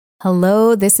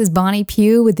Hello, this is Bonnie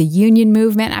Pugh with the Union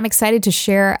Movement. I'm excited to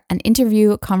share an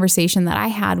interview conversation that I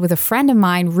had with a friend of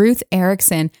mine, Ruth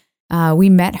Erickson. We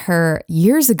met her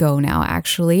years ago now,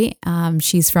 actually.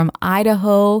 She's from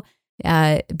Idaho,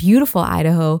 beautiful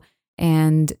Idaho,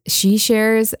 and she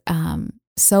shares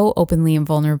so openly and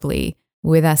vulnerably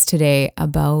with us today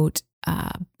about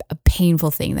a painful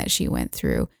thing that she went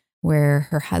through, where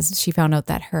she found out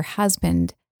that her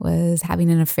husband was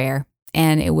having an affair,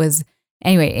 and it was.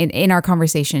 Anyway, in our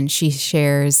conversation, she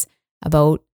shares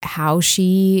about how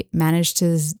she managed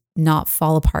to not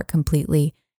fall apart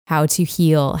completely, how to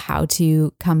heal, how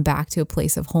to come back to a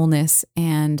place of wholeness,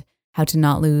 and how to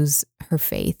not lose her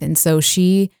faith. And so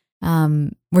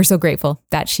we're so grateful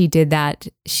that she did that.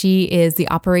 She is the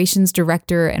operations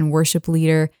director and worship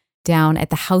leader down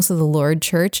at the House of the Lord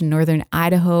Church in Northern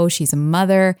Idaho. She's a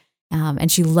mother.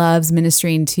 And she loves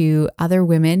ministering to other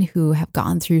women who have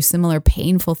gone through similar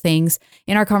painful things.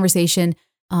 In our conversation,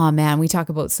 oh man, we talk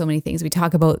about so many things. We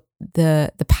talk about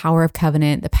the power of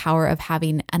covenant, the power of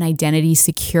having an identity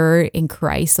secure in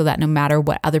Christ so that no matter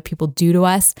what other people do to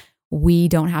us, we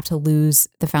don't have to lose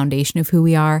the foundation of who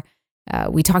we are.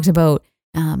 We talked about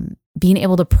being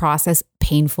able to process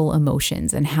painful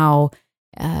emotions and how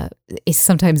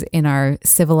sometimes in our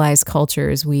civilized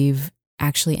cultures, we've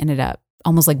actually ended up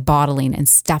almost like bottling and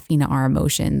stuffing our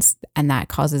emotions. And that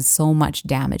causes so much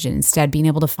damage. And instead being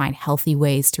able to find healthy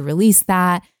ways to release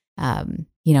that.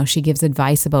 She gives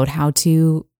advice about how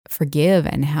to forgive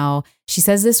and how she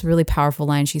says this really powerful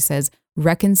line. She says,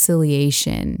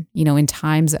 reconciliation, in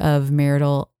times of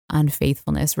marital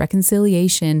unfaithfulness,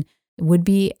 reconciliation would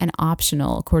be an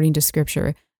optional according to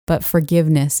scripture, but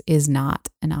forgiveness is not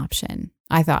an option.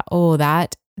 I thought,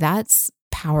 that's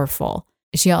powerful.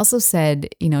 She also said,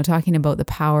 talking about the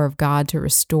power of God to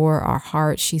restore our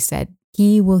hearts, she said,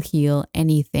 He will heal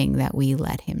anything that we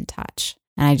let Him touch.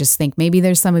 And I just think maybe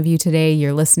there's some of you today,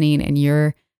 you're listening and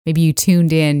maybe you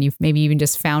tuned in, you've maybe even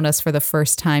just found us for the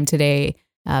first time today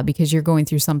because you're going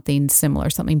through something similar,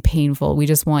 something painful. We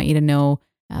just want you to know,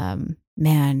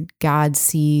 God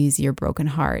sees your broken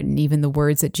heart. And even the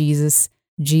words that Jesus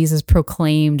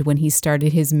proclaimed when He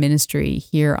started His ministry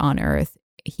here on earth,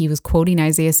 he was quoting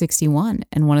Isaiah 61.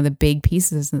 And one of the big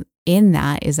pieces in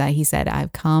that is that He said,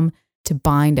 I've come to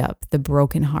bind up the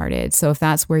brokenhearted. So if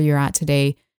that's where you're at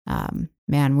today,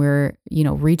 we're,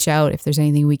 reach out if there's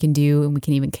anything we can do, and we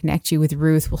can even connect you with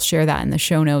Ruth. We'll share that in the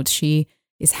show notes. She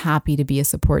is happy to be a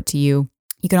support to you.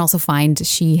 You can also find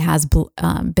she has been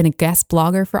a guest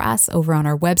blogger for us over on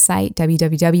our website,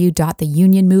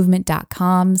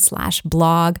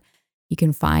 www.theunionmovement.com/blog. You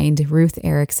can find Ruth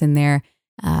Erickson there.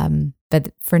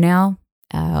 But for now,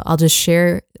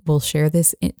 we'll share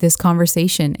this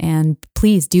conversation, and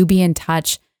please do be in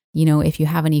touch. If you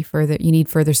have you need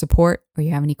further support or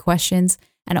you have any questions.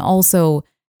 And also,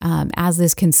 as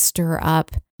this can stir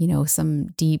up, some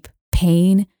deep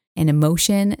pain and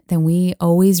emotion, then we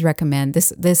always recommend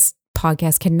this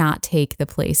podcast cannot take the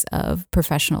place of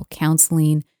professional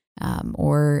counseling,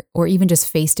 or even just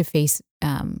face-to-face,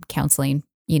 counseling,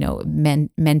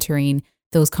 mentoring,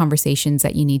 those conversations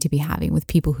that you need to be having with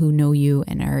people who know you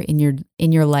and are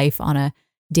in your life on a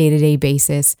day-to-day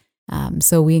basis.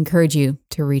 So we encourage you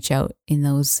to reach out in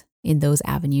those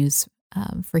avenues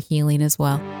for healing as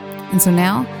well. And so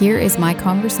now here is my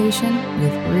conversation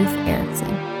with Ruth Erickson.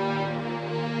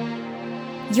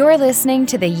 You're listening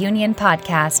to the Union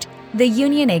Podcast. The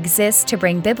Union exists to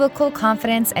bring biblical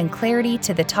confidence and clarity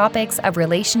to the topics of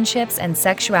relationships and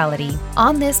sexuality.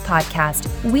 On this podcast,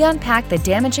 we unpack the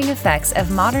damaging effects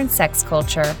of modern sex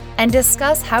culture and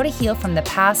discuss how to heal from the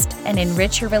past and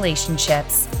enrich your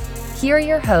relationships. Here are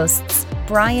your hosts,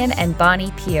 Brian and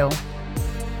Bonnie Pugh.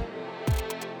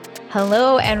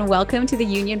 Hello and welcome to the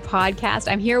Union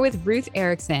Podcast. I'm here with Ruth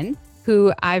Erickson,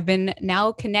 who I've been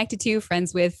now connected to,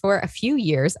 friends with for a few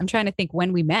years. I'm trying to think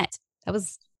when we met. That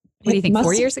was, what do you think,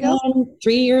 4 years ago?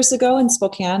 3 years ago in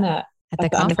Spokane at the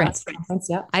conference.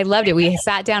 Yeah. I loved it. We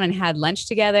sat down and had lunch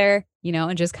together,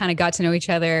 and just kind of got to know each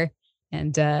other.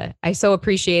 And I so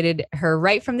appreciated her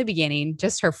right from the beginning,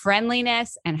 just her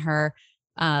friendliness and her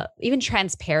even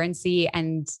transparency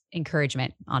and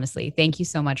encouragement. Honestly, thank you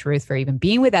so much, Ruth, for even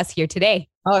being with us here today.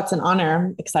 Oh, it's an honor.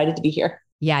 I'm excited to be here.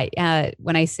 Yeah.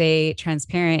 When I say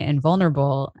transparent and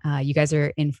vulnerable, you guys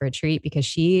are in for a treat because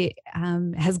she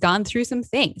has gone through some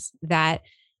things that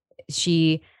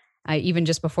she, even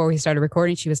just before we started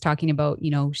recording, she was talking about,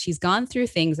 she's gone through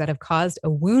things that have caused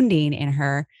a wounding in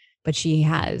her, but she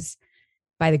has,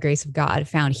 by the grace of God,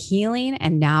 found healing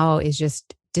and now is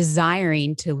just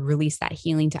desiring to release that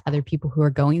healing to other people who are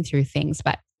going through things.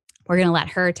 But we're going to let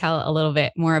her tell a little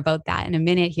bit more about that in a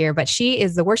minute here. But she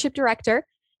is the worship director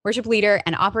worship leader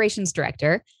and operations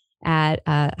director at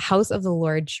House of the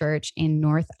Lord Church in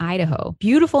North Idaho.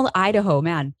 Beautiful Idaho,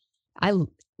 man.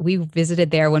 We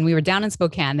visited there when we were down in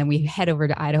Spokane, then we head over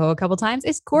to Idaho a couple times.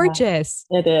 It's gorgeous.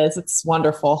 Yeah, it is. It's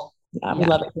wonderful. Yeah, we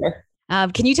love it here.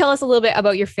 Can you tell us a little bit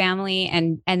about your family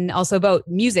and also about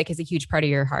music is a huge part of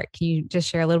your heart? Can you just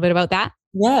share a little bit about that?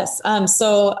 Yes.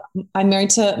 So I'm married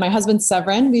to my husband,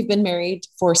 Severin. We've been married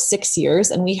for 6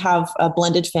 years and we have a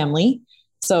blended family.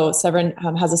 So Severin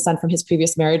has a son from his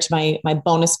previous marriage. My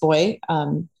bonus boy,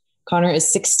 Connor,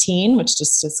 is 16, which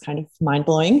just is kind of mind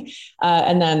blowing.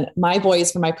 And then my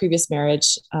boys from my previous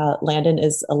marriage, Landon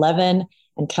is 11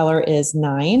 and Keller is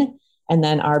 9. And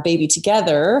then our baby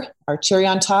together, our cherry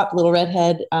on top, little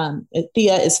redhead,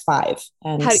 Thea is 5.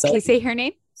 And can you say her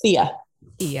name? Thea.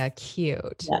 Thea,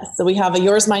 cute. Yeah. So we have a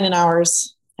yours, mine, and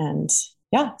ours. And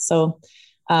yeah, so,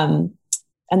 and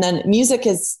then music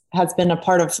has been a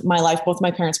part of my life. Both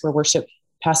my parents were worship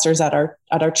pastors at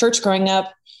our church growing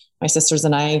up. My sisters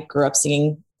and I grew up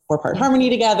singing 4-part harmony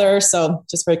together. So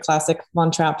just very classic Von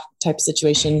Trapp type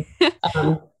situation.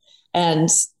 And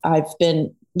I've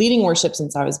been leading worship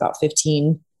since I was about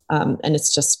 15. And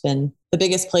it's just been the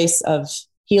biggest place of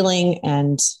healing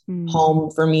and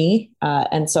home for me.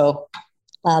 And so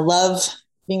I love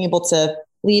being able to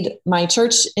lead my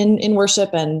church in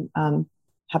worship and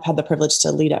have had the privilege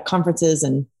to lead at conferences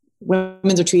and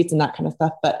women's retreats and that kind of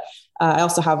stuff. But I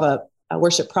also have a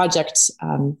worship project.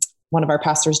 One of our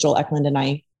pastors, Joel Eklund, and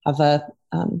I have a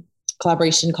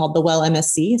collaboration called The Well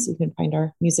MSC. So you can find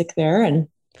our music there. And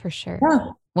for sure. Yeah.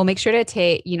 We'll make sure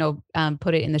to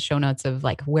put it in the show notes of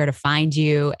like where to find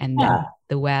you and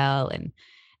the Well and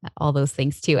all those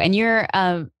things too. And you're,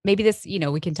 maybe this,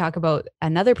 we can talk about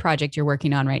another project you're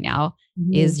working on right now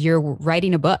is you're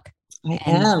writing a book. I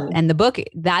am. And the book,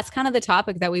 that's kind of the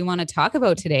topic that we want to talk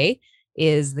about today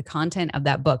is the content of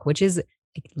that book, which is,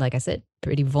 like I said,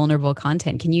 pretty vulnerable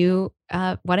content. Can you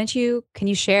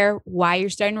share why you're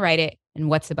starting to write it and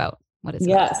what it's about?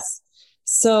 Yes.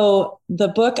 So the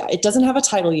book, it doesn't have a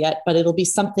title yet, but it'll be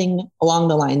something along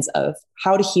the lines of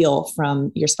how to heal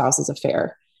from your spouse's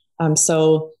affair. And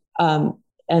so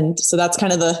that's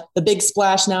kind of the big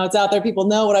splash. Now it's out there. People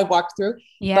know what I've walked through.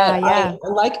 I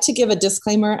like to give a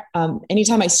disclaimer.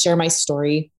 Anytime I share my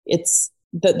story, it's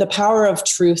the power of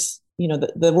truth.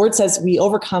 The word says we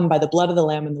overcome by the blood of the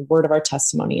Lamb and the word of our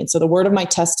testimony. And so the word of my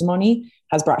testimony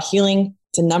has brought healing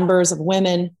to numbers of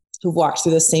women who've walked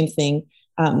through the same thing.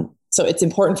 So it's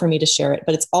important for me to share it,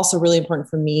 but it's also really important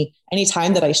for me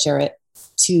anytime that I share it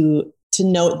to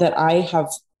note that I have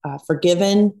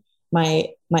forgiven my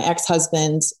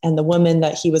ex-husband and the woman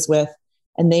that he was with,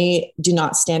 and they do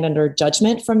not stand under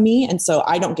judgment from me. And so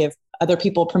I don't give other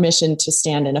people permission to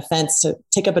stand in offense, to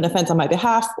take up an offense on my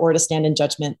behalf or to stand in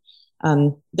judgment.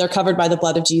 They're covered by the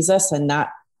blood of Jesus, and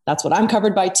that's what I'm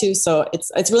covered by too. So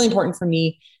it's really important for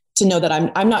me to know that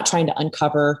I'm not trying to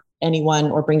uncover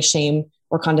anyone or bring shame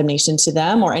or condemnation to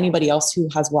them or anybody else who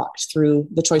has walked through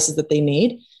the choices that they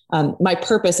made. My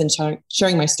purpose in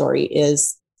sharing my story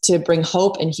is to bring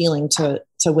hope and healing to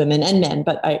women and men.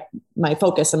 But my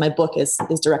focus in my book is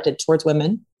directed towards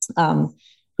women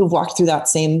who've walked through that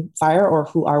same fire or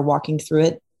who are walking through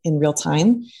it in real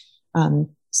time.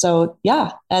 So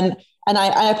yeah. And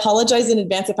I apologize in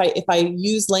advance if I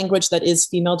use language that is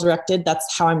female directed.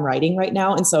 That's how I'm writing right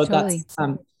now. And so totally.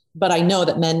 But I know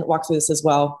that men walk through this as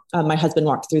well. My husband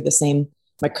walked through the same,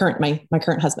 my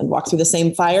current husband walked through the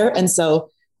same fire. And so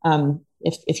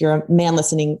if you're a man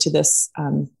listening to this,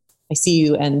 I see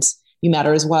you and you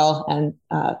matter as well. And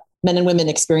men and women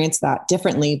experience that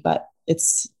differently, but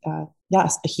it's a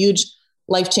huge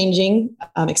life-changing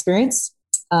experience.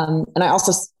 And I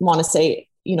also want to say,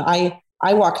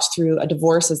 I walked through a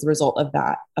divorce as the result of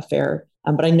that affair.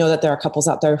 But I know that there are couples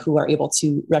out there who are able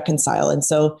to reconcile. And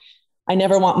so I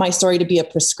never want my story to be a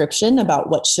prescription about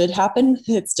what should happen.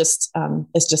 It's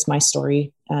just my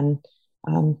story. And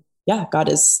God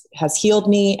has healed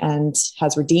me and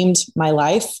has redeemed my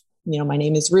life. My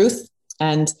name is Ruth,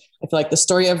 and I feel like the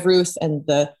story of Ruth and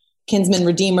the kinsman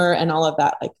redeemer and all of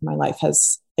that, like my life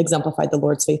has exemplified the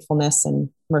Lord's faithfulness and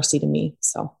mercy to me.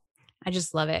 So I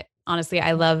just love it. Honestly,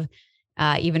 I love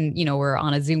even, we're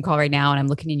on a Zoom call right now and I'm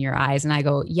looking in your eyes and I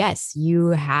go, yes, you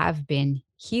have been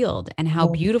healed, and how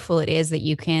beautiful it is that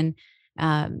you can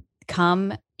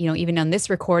come, even on this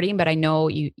recording, but I know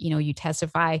you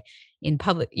testify in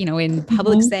public, in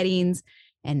public settings,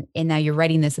 and now you're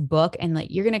writing this book, and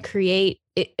like you're going to create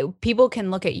it. People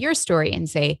can look at your story and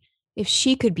say, if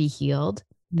she could be healed,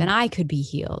 then I could be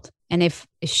healed. And if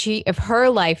her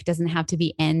life doesn't have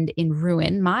to end in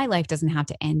ruin, my life doesn't have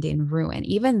to end in ruin,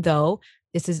 even though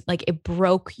this is like, it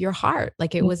broke your heart.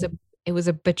 Like it was it was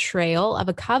a betrayal of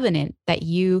a covenant that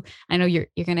I know you're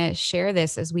going to share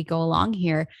this as we go along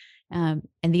here. And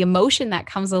the emotion that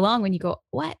comes along when you go,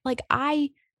 what? Like I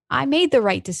made the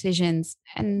right decisions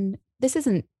and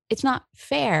it's not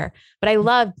fair.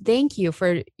 But thank you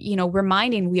for,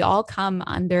 reminding we all come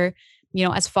under,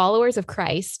 as followers of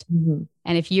Christ. Mm-hmm.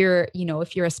 And if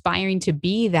you're aspiring to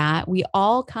be that, we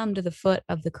all come to the foot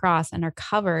of the cross and are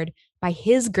covered by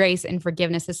his grace and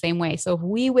forgiveness the same way. So if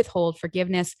we withhold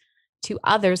forgiveness to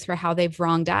others for how they've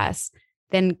wronged us,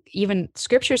 then even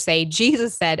scriptures say,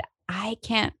 Jesus said, I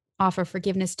can't offer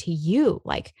forgiveness to you.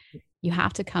 Like you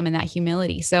have to come in that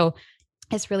humility. So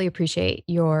I just really appreciate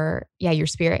your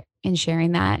spirit in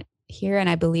sharing that here. And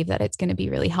I believe that it's going to be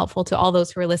really helpful to all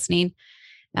those who are listening.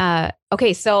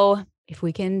 Okay. So if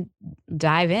we can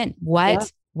dive in,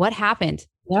 what happened?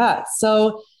 Yeah.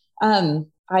 So,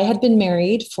 I had been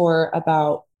married for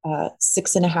about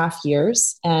 6.5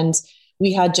 years, and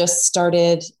we had just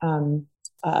started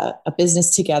a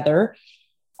business together,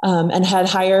 and had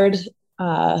hired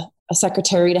a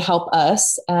secretary to help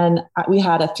us. And we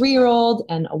had a 3-year-old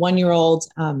and a 1-year-old.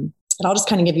 And I'll just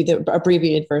kind of give you the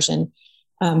abbreviated version.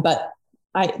 But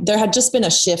there had just been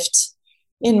a shift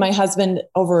in my husband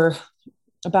over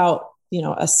about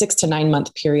a 6 to 9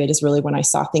 month period is really when I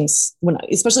saw things,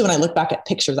 especially when I look back at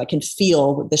pictures, I can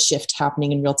feel the shift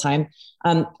happening in real time.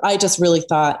 I just really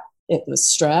thought it was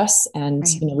stress, and,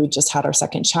 right. We just had our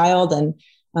second child.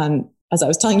 And, as I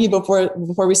was telling you before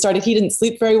we started, he didn't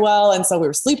sleep very well. And so we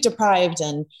were sleep deprived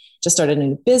and just started a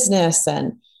new business.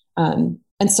 And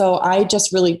so I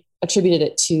just really attributed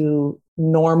it to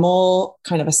normal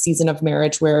kind of a season of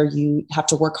marriage where you have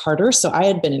to work harder. So I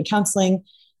had been in counseling,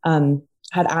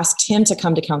 had asked him to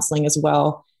come to counseling as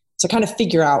well to kind of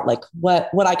figure out like what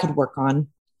I could work on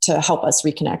to help us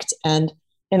reconnect. And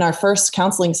in our first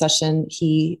counseling session,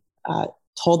 he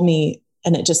told me,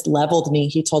 and it just leveled me.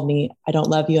 He told me, I don't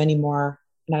love you anymore.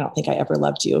 And I don't think I ever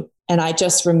loved you. And I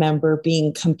just remember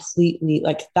being completely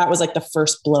like, that was like the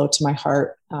first blow to my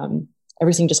heart.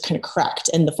 Everything just kind of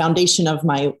cracked, and the foundation of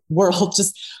my world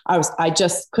I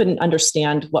just couldn't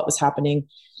understand what was happening.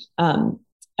 And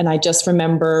I just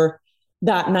remember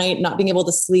that night not being able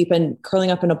to sleep and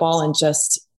curling up in a ball and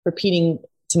just repeating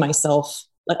to myself,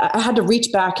 like I had to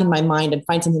reach back in my mind and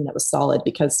find something that was solid,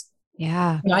 because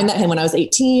I met him when I was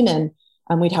 18, and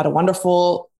we'd had a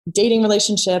wonderful dating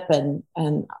relationship, and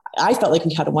I felt like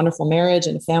we had a wonderful marriage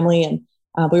and a family, and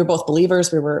we were both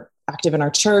believers. We were active in our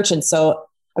church. And so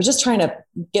I was just trying to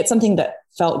get something that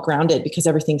felt grounded because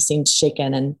everything seemed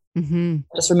shaken. And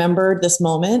I just remembered this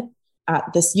moment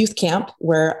at this youth camp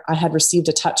where I had received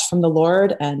a touch from the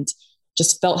Lord and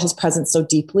just felt his presence so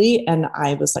deeply. And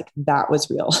I was like, that was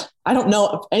real. I don't know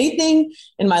if anything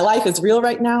in my life is real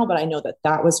right now, but I know that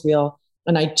that was real.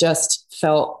 And I just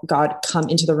felt God come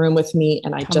into the room with me.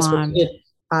 And I repeated,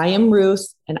 I am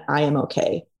Ruth and I am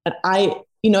okay. And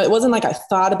it wasn't like I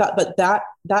thought about, but that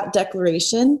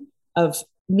declaration of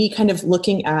me kind of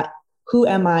looking at who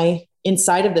am I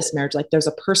inside of this marriage? Like there's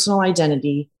a personal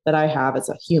identity that I have as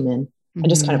a human, and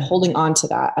just kind of holding on to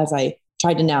that as I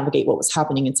tried to navigate what was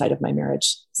happening inside of my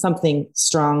marriage, something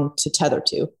strong to tether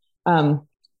to.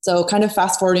 So kind of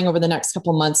fast forwarding over the next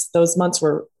couple months, those months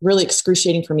were really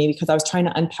excruciating for me because I was trying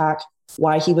to unpack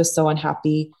why he was so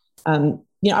unhappy. I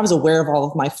was aware of all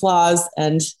of my flaws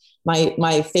and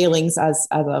my failings as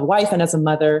a wife and as a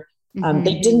mother.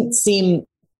 They didn't seem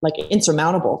like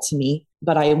insurmountable to me,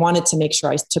 but I wanted to make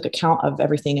sure I took account of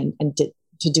everything and did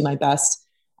to do my best.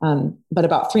 But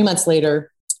about 3 months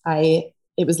later,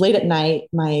 it was late at night.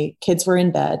 My kids were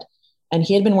in bed, and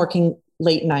he had been working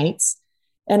late nights.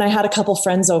 And I had a couple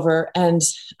friends over, and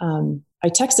I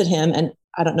texted him. And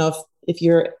I don't know if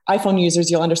you're iPhone users,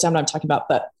 you'll understand what I'm talking about.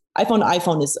 But iPhone to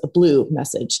iPhone is a blue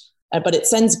message, but it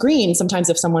sends green sometimes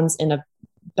if someone's in a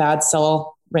bad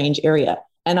cell range area.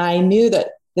 And I knew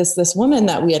that this woman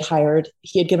that we had hired,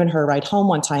 he had given her a ride home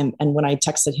one time. And when I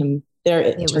texted him there,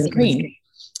 it turned green.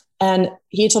 And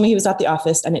he told me he was at the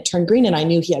office and it turned green. And I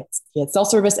knew he had cell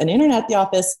service and internet at the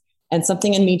office, and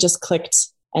something in me just clicked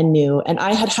and knew. And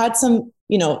I had some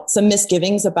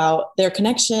misgivings about their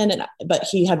connection. But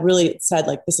he had really said,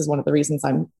 like, this is one of the reasons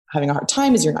I'm having a hard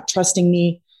time is you're not trusting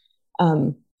me.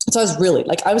 So I was really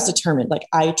I was determined, like,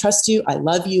 I trust you. I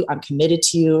love you. I'm committed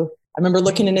to you. I remember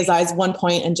looking in his eyes at one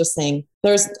point and just saying,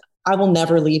 I will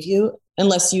never leave you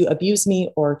unless you abuse me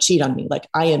or cheat on me. Like,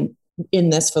 I am in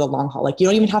this for the long haul. Like, you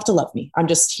don't even have to love me. I'm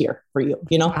just here for you,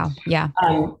 Wow. Yeah.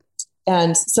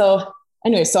 And so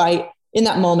anyway, in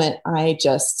that moment,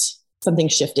 something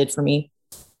shifted for me.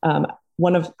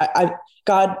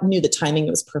 God knew the timing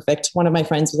was perfect. One of my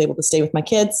friends was able to stay with my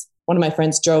kids. One of my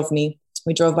friends drove me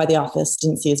We drove by the office,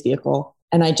 didn't see his vehicle.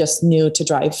 And I just knew to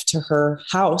drive to her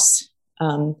house.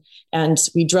 And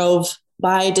we drove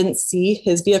by, didn't see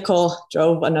his vehicle,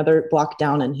 drove another block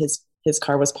down, and his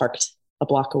car was parked a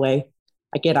block away.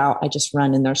 I get out, I just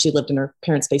run in there. She lived in her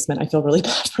parents' basement. I feel really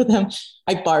bad for them.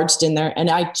 I barged in there, and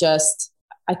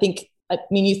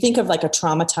you think of like a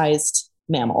traumatized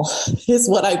mammal is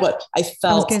what I felt. I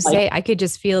was going to say, I could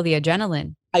just feel the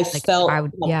adrenaline. I felt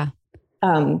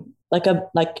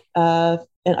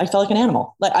and I felt like an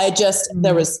animal. Like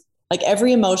there was like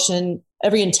every emotion,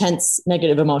 every intense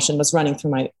negative emotion was running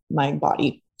through my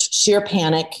body. Sheer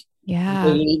panic,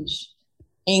 rage,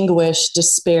 anguish,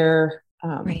 despair,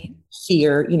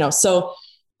 fear, so,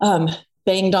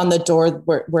 banged on the door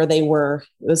where they were,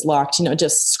 it was locked,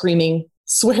 just screaming,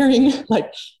 swearing,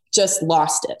 like just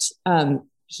lost it.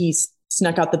 He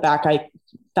snuck out the back. I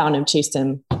found him, chased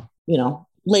him,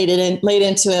 laid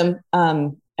into him.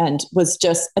 And was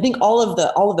just, I think all of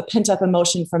the pent up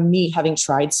emotion from me having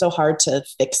tried so hard to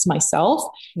fix myself.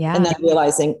 Yeah. And then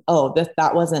realizing,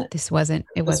 this wasn't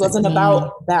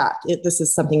about that. This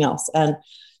is something else. And,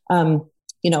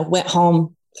 went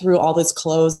home, threw all those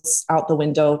clothes out the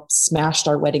window, smashed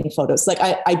our wedding photos. Like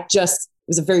it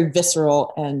was a very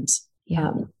visceral and,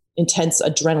 intense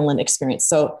adrenaline experience.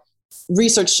 So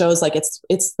research shows like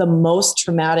it's the most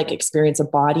traumatic experience a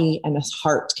body and a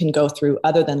heart can go through,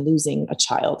 other than losing a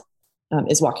child,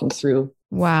 is walking through.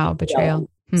 Wow. Betrayal.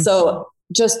 So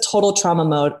just total trauma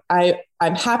mode.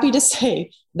 I'm happy to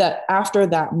say that after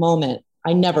that moment,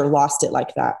 I never lost it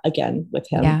like that again with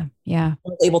him. Yeah. I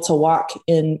was able to walk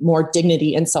in more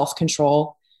dignity and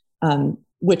self-control,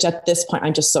 which at this point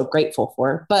I'm just so grateful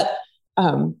for. But,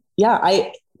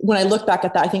 when I look back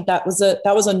at that, I think that was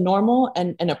a normal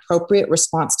and an appropriate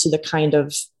response to the kind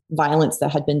of violence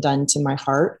that had been done to my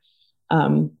heart.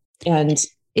 And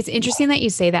it's interesting that you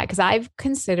say that, because I've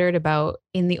considered about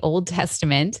in the Old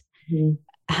Testament,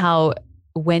 how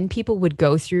when people would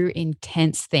go through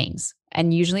intense things,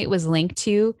 and usually it was linked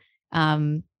to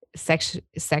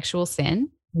sexual sin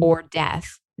or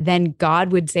death, then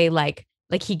God would say like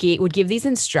he would give these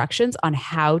instructions on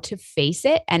how to face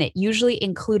it. And it usually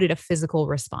included a physical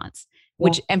response,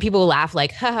 and people will laugh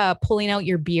like, haha, pulling out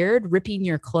your beard, ripping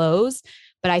your clothes.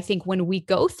 But I think when we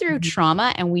go through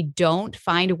trauma and we don't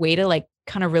find a way to like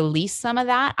kind of release some of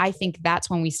that, I think that's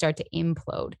when we start to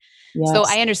implode. Yes. So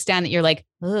I understand that you're like,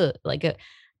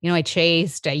 I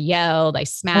chased, I yelled, I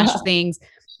smashed things.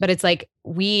 But it's like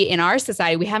in our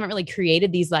society, we haven't really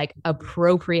created these like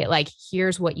appropriate, like,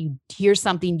 here's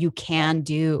something you can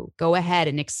do. Go ahead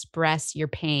and express your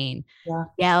pain. Yeah.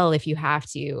 Yell if you have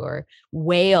to, or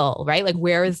wail, right? Like,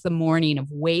 where is the mourning of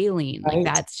wailing? Right. Like,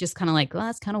 that's just kind of like, well,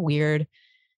 that's kind of weird.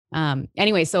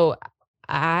 Anyway, so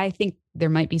I think there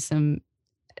might be some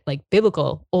like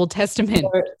biblical Old Testament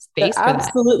space for that.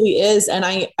 Absolutely is. And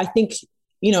I think,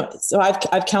 so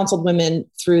I've counseled women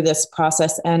through this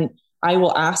process, and I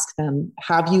will ask them,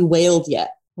 have you wailed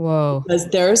yet? Whoa. Because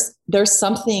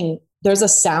there's a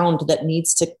sound that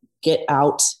needs to get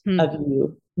out of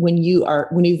you when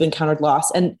you've encountered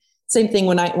loss. And same thing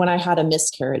when I had a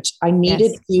miscarriage, I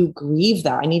needed to grieve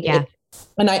that.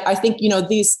 And I think,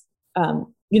 these,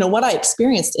 what I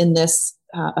experienced in this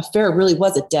affair really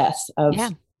was a death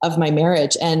of my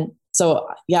marriage. And so,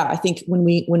 I think when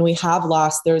we have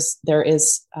loss, there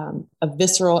is a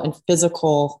visceral and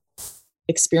physical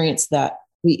experience that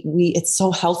it's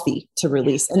so healthy to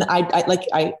release. And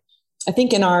I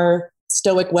think in our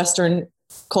Stoic Western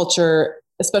culture,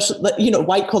 especially,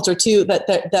 white culture too,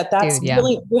 that's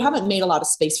really, we haven't made a lot of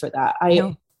space for that.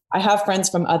 I have friends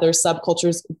from other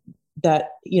subcultures that,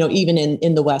 even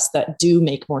in the West, that do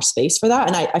make more space for that.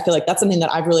 And I feel like that's something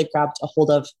that I've really grabbed a hold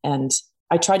of. And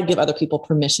I try to give other people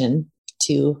permission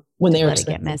to, when they are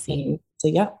get messy.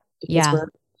 So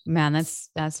man,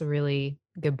 that's a really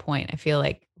good point. I feel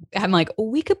like I'm like,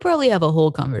 we could probably have a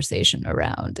whole conversation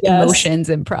around emotions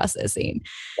and processing.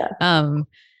 Yeah.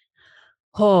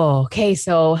 Okay.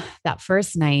 So that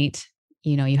first night,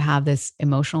 you have this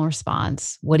emotional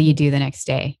response. What do you do the next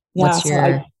day?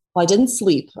 I didn't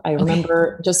sleep. I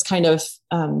remember just kind of,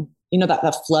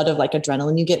 that flood of like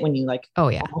adrenaline you get when you like,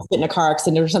 get in a car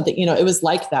accident or something, it was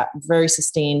like that, very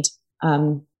sustained,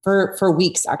 for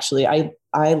weeks. Actually, I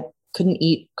couldn't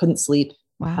eat, couldn't sleep.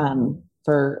 Wow.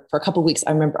 For a couple of weeks.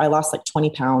 I remember I lost like 20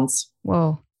 pounds.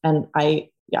 Whoa. And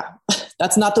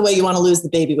that's not the way you want to lose the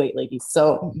baby weight, ladies.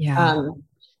 So,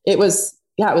 it was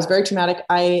very traumatic.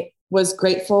 I was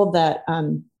grateful that,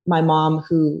 my mom,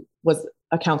 who was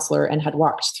a counselor and had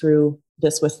walked through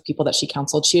this with people that she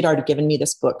counseled, she had already given me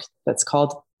this book that's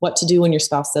called What to Do When Your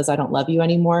Spouse Says I Don't Love You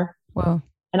Anymore. Wow.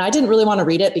 And I didn't really want to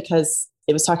read it because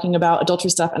it was talking about adultery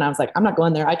stuff. And I was like, I'm not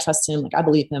going there. I trust him. Like, I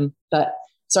believe him. But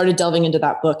started delving into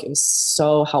that book. It was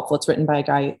so helpful. It's written by a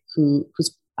guy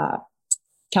whose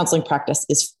counseling practice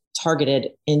is targeted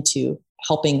into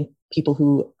helping people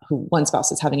who one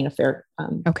spouse is having an affair,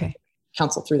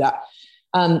 counsel through that.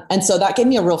 And so that gave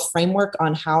me a real framework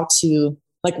on how to,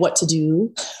 like, what to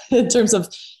do in terms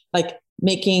of like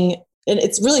making, and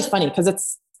it's really funny because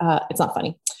it's not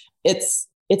funny. It's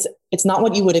not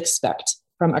what you would expect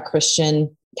from a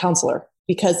Christian counselor,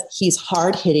 because he's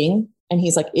hard hitting. And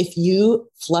he's like, if you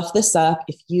fluff this up,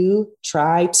 if you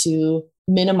try to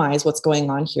minimize what's going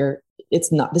on here,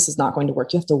 this is not going to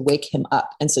work. You have to wake him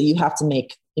up. And so you have to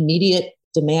make immediate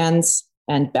demands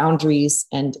and boundaries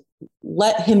and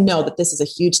let him know that this is a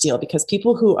huge deal, because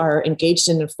people who are engaged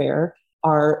in an affair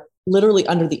are literally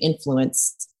under the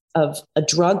influence of a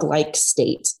drug-like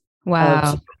state.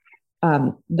 Wow.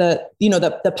 Of,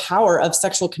 the power of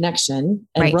sexual connection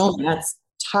and romance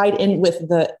tied in with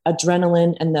the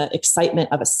adrenaline and the excitement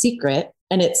of a secret.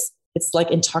 And it's like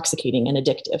intoxicating and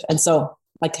addictive. And so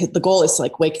like the goal is to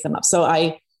like wake them up. So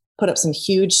I put up some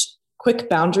huge, quick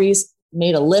boundaries,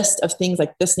 made a list of things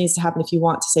like, this needs to happen. If you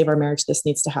want to save our marriage, this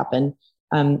needs to happen.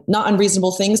 Not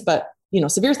unreasonable things, but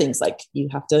severe things like you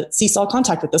have to cease all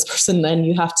contact with this person. Then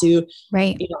you have to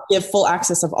give full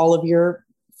access of all of your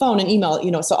phone and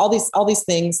email, so all these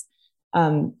things.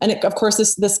 And of course,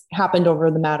 this happened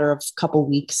over the matter of a couple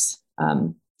weeks.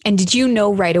 And did you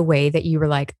know right away that you were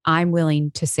like, I'm willing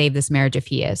to save this marriage if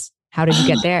he is? How did you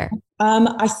get there?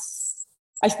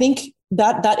 I think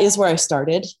that is where I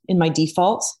started in my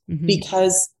default,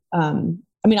 because,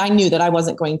 I knew that I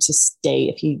wasn't going to stay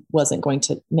if he wasn't going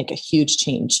to make a huge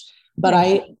change, but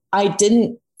I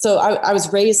didn't. So I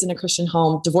was raised in a Christian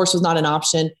home. Divorce was not an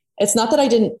option. It's not that I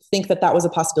didn't think that was a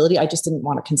possibility. I just didn't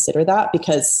want to consider that,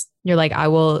 because you're like, I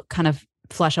will kind of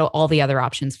flush out all the other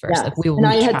options first. Yes. And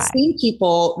I had seen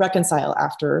people reconcile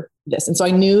after this. And so I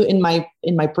knew in my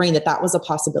brain that was a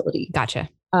possibility. Gotcha.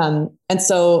 And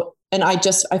I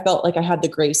felt like I had the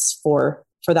grace for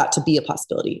that to be a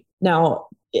possibility. Now,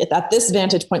 at this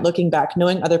vantage point, looking back,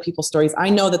 knowing other people's stories, I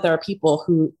know that there are people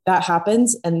who that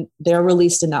happens and they're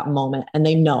released in that moment and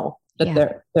they know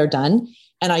that they're done.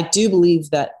 And I do believe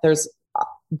that there's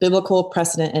biblical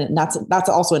precedent, and that's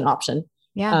also an option.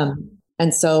 Yeah.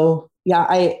 And so,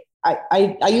 I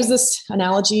use this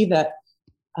analogy that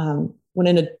when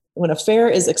an affair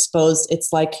is exposed,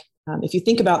 it's like, if you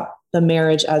think about the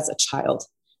marriage as a child.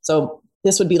 So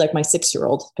this would be like my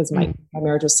 6-year-old, because my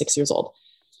marriage was 6 years old,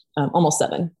 almost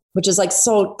 7, which is like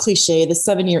so cliche, the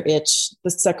 7-year itch,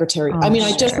 the secretary. Oh,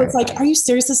 I just was like, are you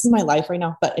serious? This is my life right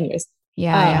now. But anyways,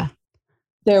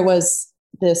 there was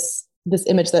this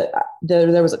image that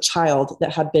there was a child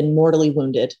that had been mortally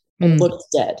wounded and looked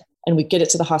dead. And we get it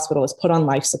to the hospital, is put on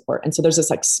life support. And so there's this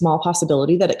like small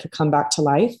possibility that it could come back to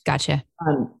life. Gotcha.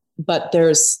 But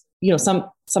there's,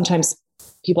 sometimes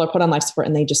people are put on life support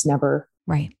and they just never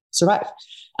survive.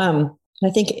 And I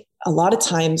think a lot of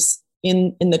times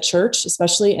in the church,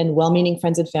 especially in well-meaning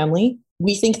friends and family,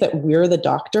 we think that we're the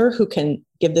doctor who can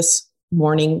give this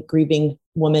mourning, grieving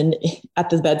woman at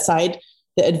the bedside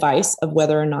the advice of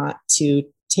whether or not to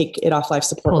take it off life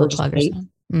support or just wait.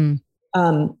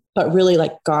 But really,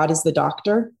 like, God is the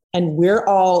doctor, and we're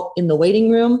all in the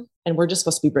waiting room, and we're just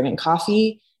supposed to be bringing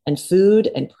coffee and food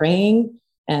and praying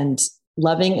and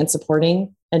loving and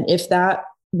supporting. And if that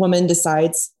woman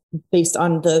decides, based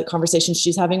on the conversation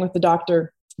she's having with the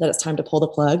doctor, that it's time to pull the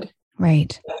plug,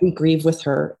 we grieve with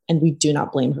her and we do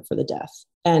not blame her for the death.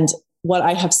 And what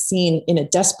I have seen in a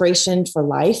desperation for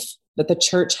life, that the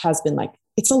church has been like,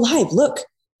 it's alive. Look,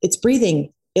 it's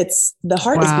breathing. The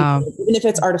heart is beating, even if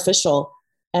it's artificial.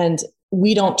 And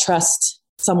we don't trust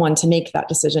someone to make that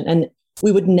decision. And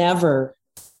we would never,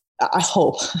 I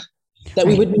hope that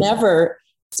we would never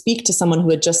speak to someone who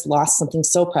had just lost something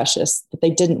so precious that they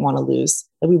didn't want to lose,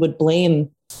 that we would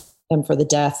blame them for the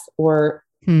death or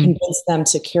convince them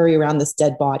to carry around this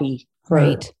dead body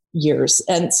for years.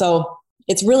 And so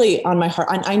it's really on my heart.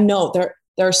 I know there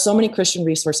are so many Christian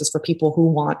resources for people who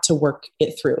want to work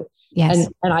it through. Yes.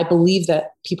 And I believe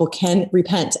that people can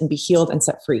repent and be healed and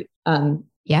set free.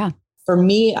 For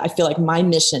me, I feel like my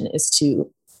mission is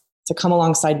to come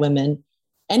alongside women,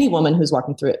 any woman who's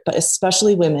walking through it, but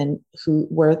especially women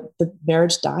where the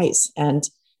marriage dies, and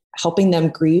helping them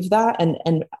grieve that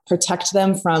and protect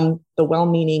them from the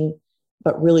well-meaning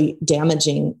but really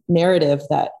damaging narrative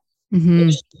that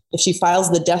if she files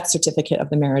the death certificate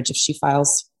of the marriage, if she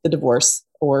files the divorce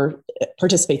or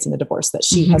participates in the divorce, that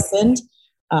she has sinned.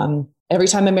 Every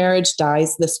time a marriage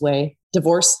dies this way,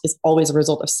 divorce is always a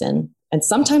result of sin. And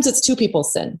sometimes it's two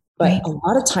people's sin, but a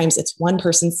lot of times it's one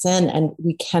person's sin, and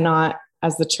we cannot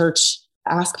as the church,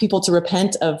 ask people to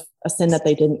repent of a sin that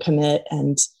they didn't commit.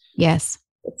 And yes,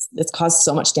 it's caused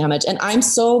so much damage. And I'm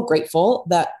so grateful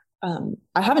that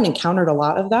I haven't encountered a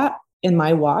lot of that in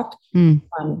my walk.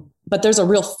 But there's a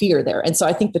real fear there. And so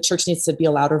I think the church needs to be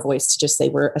a louder voice to just say,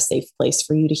 we're a safe place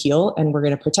for you to heal and we're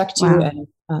going to protect you. Wow.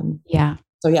 And yeah.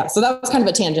 So that was kind of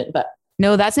a tangent, but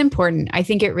no, that's important. I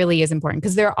think it really is important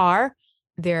because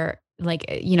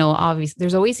obviously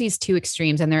there's always these two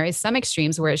extremes, and there is some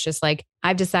extremes where it's just like,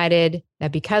 I've decided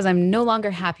that because I'm no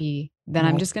longer happy, then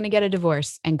I'm just going to get a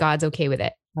divorce and God's okay with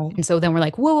it. Right. And so then we're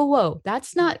like, whoa,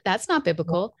 that's not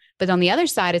biblical. But on the other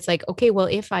side, it's like, okay, well,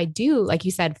 if I do, like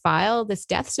you said, file this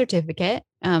death certificate,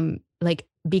 like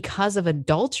because of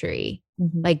adultery,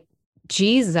 like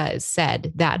Jesus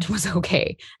said that was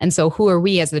okay. And so who are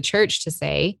we as the church to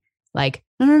say like,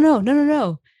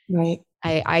 no. Right.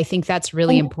 I think that's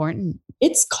really important.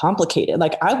 It's complicated.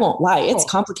 Like, I won't lie. It's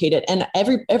complicated. And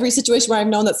every situation where I've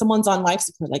known that someone's on life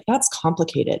support, like that's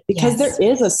complicated because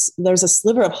there's a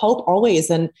sliver of hope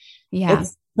always. And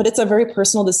but it's a very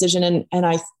personal decision. And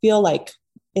I feel like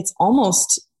it's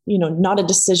almost, not a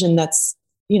decision that's,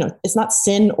 it's not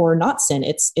sin or not sin.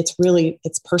 It's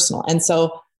personal. And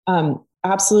so,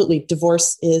 absolutely,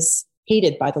 divorce is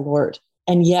hated by the Lord.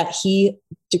 And yet he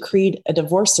decreed a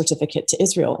divorce certificate to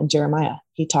Israel in Jeremiah.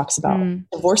 He talks about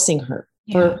divorcing her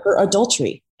for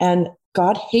adultery, and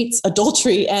God hates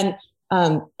adultery. And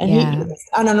I'm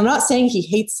not saying he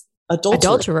hates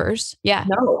adulterers. Yeah.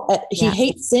 No, he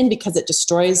hates sin because it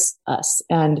destroys us.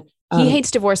 And he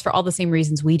hates divorce for all the same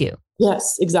reasons we do.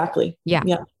 Yes, exactly. Yeah.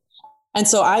 Yeah. And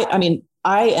so I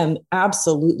am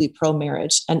absolutely pro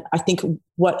marriage. And I think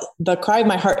what the cry of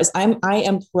my heart is, I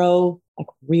am pro like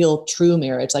real, true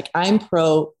marriage. Like I'm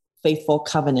pro faithful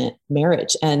covenant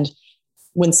marriage. And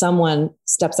when someone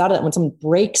steps out of it, when someone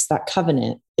breaks that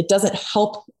covenant, it doesn't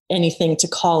help anything to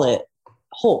call it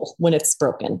whole when it's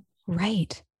broken.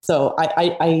 Right. So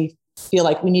I feel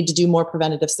like we need to do more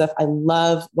preventative stuff. I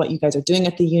love what you guys are doing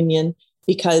at the Union,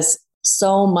 because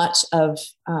so much of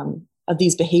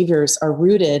these behaviors are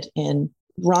rooted in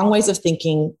wrong ways of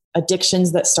thinking,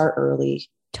 addictions that start early.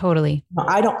 Totally.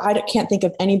 I can't think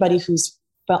of anybody who's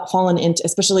fallen into,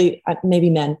 especially maybe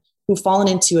men who've fallen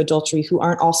into adultery, who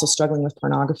aren't also struggling with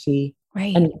pornography.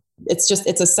 Right. And it's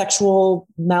a sexual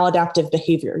maladaptive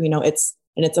behavior, it's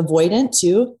avoidant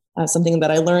too. Something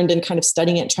that I learned in kind of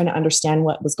studying it, trying to understand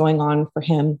what was going on for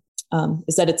him,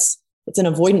 is that it's an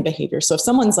avoidant behavior. So if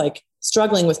someone's like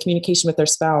struggling with communication with their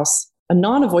spouse, a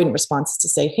non-avoidant response is to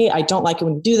say, hey, I don't like it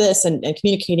when you do this, and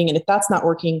communicating. And if that's not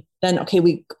working, then okay,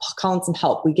 we call in some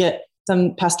help. We get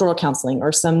some pastoral counseling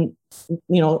or some,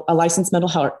 a licensed mental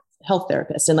health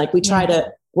therapist. And like, we try to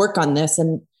work on this,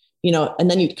 and, and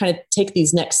then you kind of take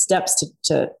these next steps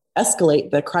to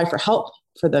escalate the cry for help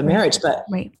for the marriage. But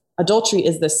adultery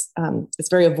is this, it's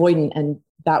very avoidant. And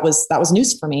that was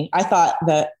news for me. I thought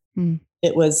that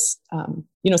it was,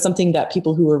 something that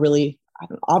people who were really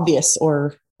obvious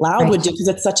or loud would do, because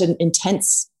it's such an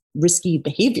intense, risky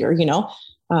behavior,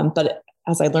 but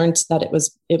as I learned that it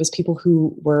was people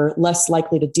who were less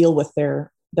likely to deal with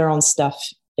their own stuff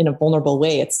in a vulnerable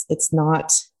way. It's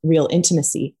not real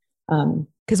intimacy.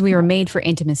 Because we were made for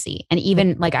intimacy. And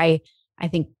even like, I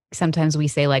think sometimes we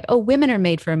say like, oh, women are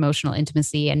made for emotional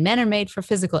intimacy and men are made for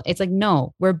physical. It's like,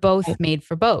 no, we're both made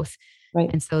for both. Right.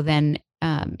 And so then,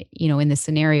 in the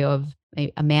scenario of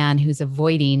a man who's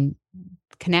avoiding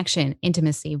connection,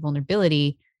 intimacy,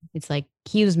 vulnerability, it's like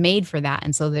he was made for that.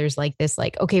 And so there's like this,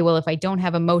 like, okay, well, if I don't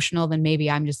have emotional, then maybe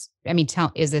is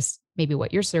this maybe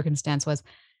what your circumstance was?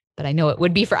 But I know it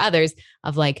would be for others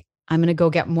of like, I'm going to go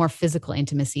get more physical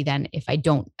intimacy than if I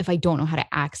don't know how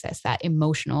to access that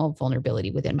emotional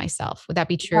vulnerability within myself. Would that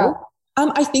be true?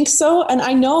 Yeah. I think so. And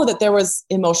I know that there was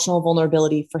emotional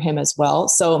vulnerability for him as well.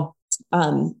 So,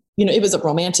 it was a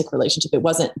romantic relationship. It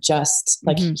wasn't just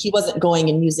like, he wasn't going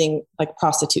and using like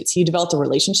prostitutes. He developed a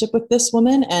relationship with this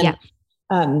woman. And,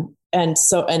 and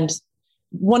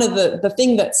one of the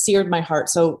thing that seared my heart,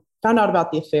 so found out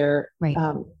about the affair,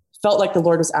 felt like the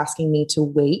Lord was asking me to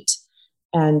wait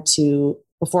and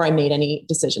before I made any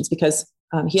decisions, because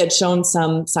he had shown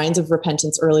some signs of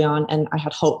repentance early on. And I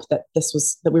had hope that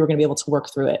that we were going to be able to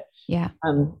work through it. Yeah.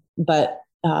 But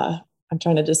I'm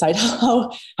trying to decide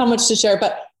how much to share,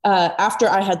 but after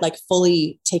I had like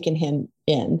fully taken him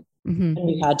in, and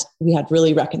we had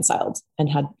really reconciled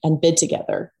and bid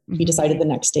together, he decided the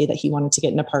next day that he wanted to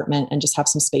get an apartment and just have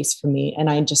some space for me. And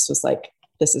I just was like,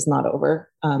 this is not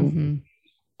over.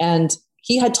 And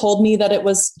he had told me that it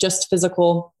was just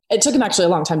physical. It took him actually a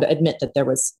long time to admit that there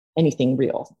was anything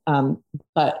real.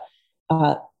 But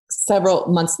several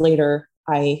months later,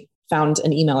 I found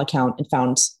an email account and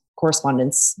found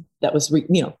correspondence that was,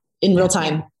 in real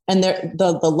time. And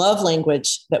the love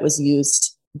language that was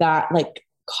used that like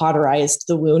cauterized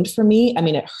the wound for me. I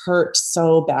mean, it hurt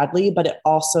so badly, but it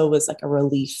also was like a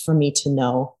relief for me to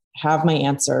know, have my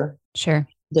answer. Sure.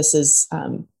 This is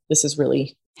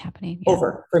really happening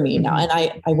over for me now. And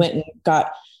I went and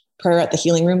got prayer at the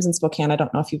healing rooms in Spokane. I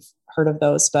don't know if you've heard of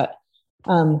those, but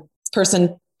this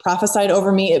person prophesied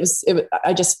over me.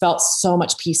 I just felt so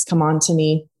much peace come on to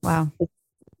me. Wow. It's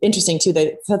interesting too.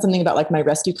 They said something about like my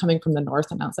rescue coming from the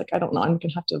north. And I was like, I don't know. I'm going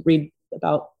to have to read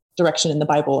about direction in the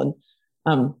Bible.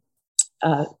 And,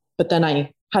 but then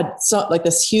I had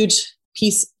this huge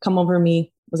peace come over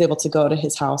me, was able to go to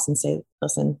his house and say,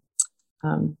 listen,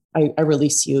 I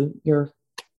release you. You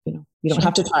don't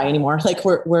have to try anymore. Like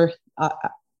we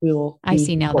will. I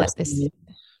see now that this,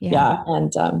 yeah.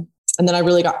 And then I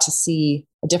really got to see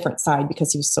a different side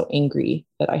because he was so angry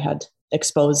that I had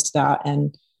exposed that.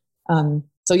 And,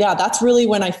 so yeah, that's really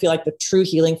when I feel like the true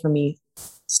healing for me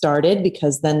started,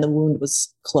 because then the wound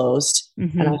was closed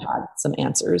and I had some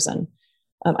answers. And,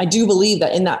 I do believe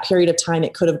that in that period of time,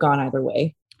 it could have gone either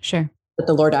way. Sure. But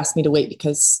the Lord asked me to wait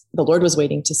because the Lord was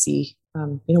waiting to see,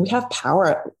 we have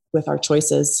power with our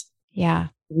choices. Yeah.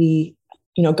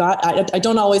 God, I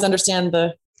don't always understand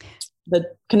the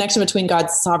connection between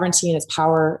God's sovereignty and his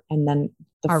power and then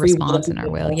our response and our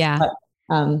will. Yeah.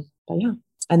 But yeah.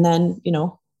 And then,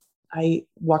 I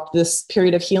walked this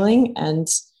period of healing and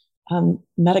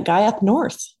met a guy up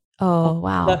north. Oh,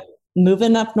 wow.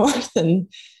 Moving up north. And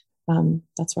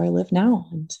that's where I live now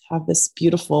and have this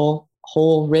beautiful,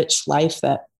 whole, rich life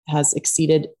that has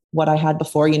exceeded what I had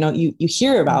before. You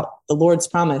hear about the Lord's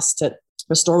promise to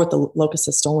restore what the locust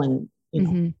has stolen,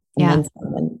 and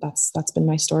that's been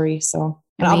my story. So,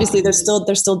 and obviously there's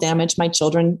still damage. My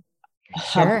children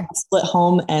have a split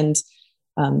home, and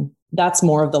that's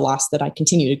more of the loss that I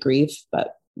continue to grieve.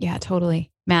 But yeah, totally,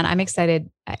 man. I'm excited.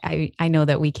 I know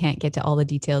that we can't get to all the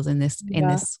details in this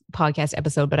podcast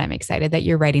episode, but I'm excited that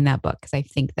you're writing that book because I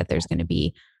think that there's going to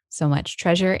be so much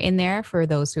treasure in there for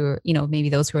those who are, maybe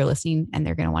those who are listening and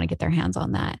they're going to want to get their hands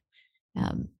on that.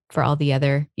 For all the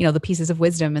other, the pieces of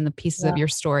wisdom and the pieces of your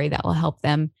story that will help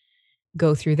them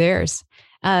go through theirs.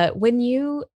 When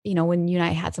you and I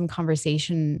had some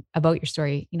conversation about your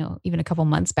story, even a couple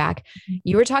months back,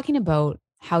 you were talking about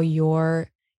how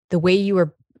the way you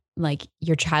were, like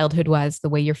your childhood was, the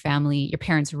way your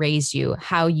parents raised you,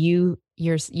 how you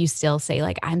still say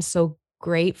like, I'm so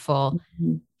grateful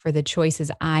for the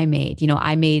choices I made.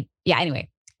 Anyway,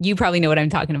 you probably know what I'm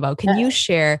talking about. Can you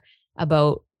share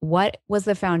about what was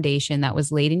the foundation that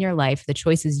was laid in your life, the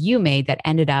choices you made that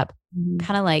ended up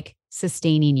kind of like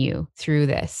sustaining you through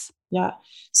this? Yeah.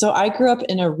 So I grew up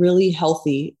in a really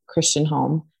healthy Christian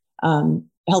home,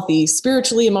 healthy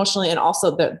spiritually, emotionally, and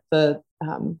also the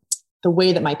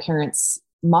way that my parents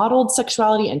modeled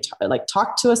sexuality and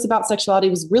talked to us about sexuality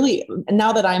was really, and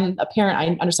now that I'm a parent,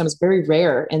 I understand was very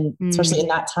rare. And especially in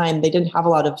that time, they didn't have a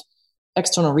lot of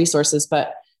external resources,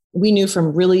 but we knew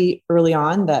from really early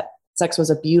on that sex was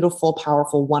a beautiful,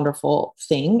 powerful, wonderful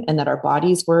thing, and that our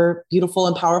bodies were beautiful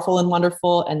and powerful and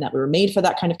wonderful, and that we were made for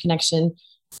that kind of connection,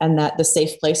 and that the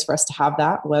safe place for us to have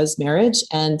that was marriage.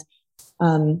 And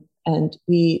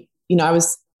we, I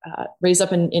was raised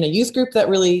up in a youth group that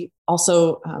really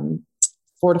also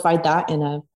fortified that in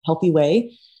a healthy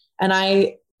way. And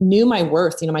I knew my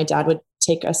worth. My dad would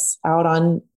take us out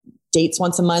on dates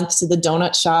once a month to the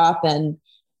donut shop and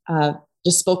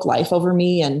just spoke life over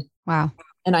me. And wow.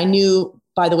 And I knew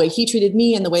by the way he treated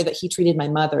me and the way that he treated my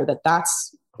mother, that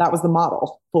was the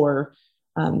model for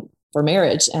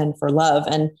marriage and for love.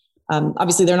 And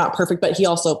obviously they're not perfect, but he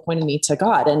also pointed me to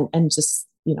God and just,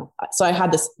 so I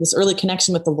had this early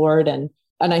connection with the Lord. And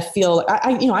I feel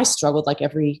I struggled like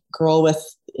every girl with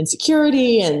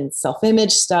insecurity and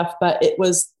self-image stuff, but it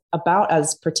was about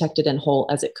as protected and whole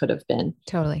as it could have been.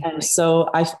 Totally. And so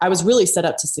I was really set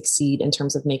up to succeed in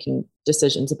terms of making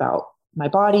decisions about my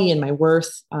body and my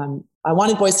worth. I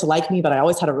wanted boys to like me, but I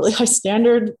always had a really high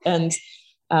standard. And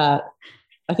I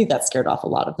think that scared off a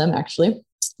lot of them actually.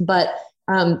 But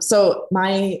so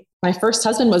my first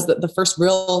husband was the first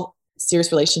real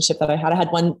serious relationship that I had. I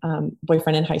had one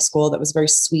boyfriend in high school that was very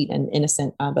sweet and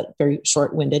innocent, but very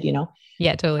short-winded,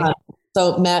 Yeah, totally.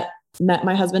 So met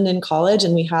my husband in college,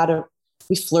 and we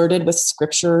flirted with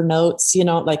scripture notes,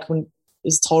 like when it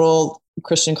was total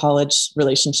Christian college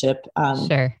relationship.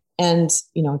 Sure. And,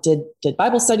 did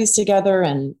Bible studies together,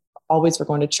 and always were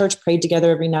going to church, prayed together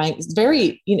every night.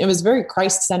 It was very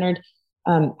Christ-centered.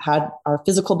 Had our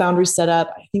physical boundaries set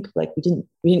up. I think like we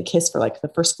didn't kiss for like the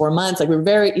first 4 months. Like we were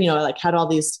very, had all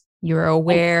these. You were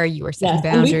aware, you were setting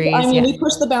boundaries. We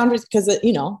pushed the boundaries because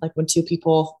like when two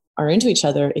people are into each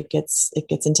other, it gets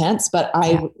intense. But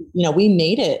we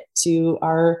made it to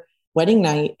our wedding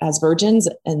night as virgins,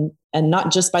 and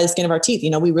not just by the skin of our teeth.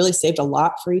 We really saved a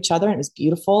lot for each other, and it was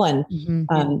beautiful. And,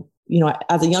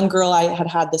 as a young girl, I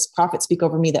had this prophet speak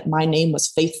over me that my name was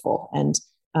faithful.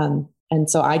 And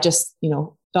so I just,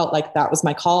 felt like that was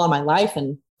my call on my life,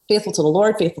 and faithful to the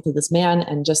Lord, faithful to this man,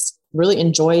 and just really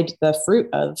enjoyed the fruit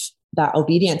of that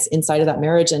obedience inside of that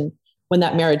marriage. And when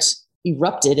that marriage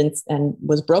erupted and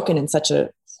was broken in such a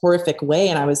horrific way,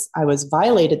 and I was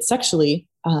violated sexually,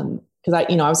 because I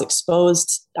was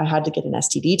exposed. I had to get an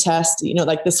STD test,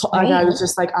 like this whole, I was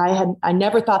just like, I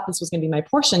never thought this was going to be my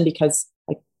portion, because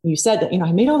like you said that,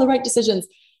 I made all the right decisions.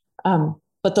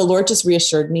 But the Lord just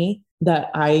reassured me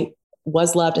that I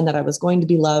was loved and that I was going to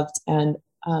be loved. And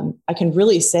I can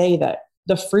really say that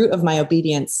the fruit of my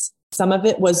obedience, some of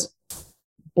it was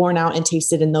born out and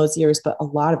tasted in those years, but a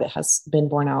lot of it has been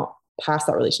born out past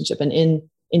that relationship and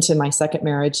into my second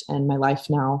marriage and my life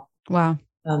now. Wow.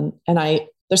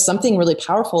 There's something really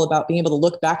powerful about being able to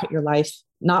look back at your life,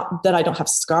 not that I don't have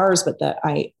scars, but that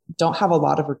I don't have a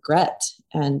lot of regret.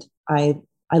 And I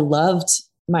loved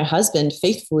my husband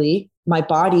faithfully. My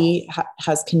body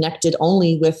has connected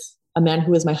only with a man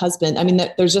who is my husband. I mean,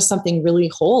 there's just something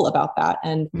really whole about that.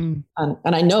 And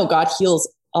I know God heals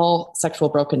all sexual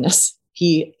brokenness.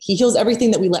 He heals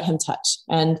everything that we let him touch.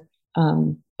 And,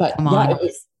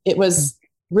 it was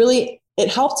really, it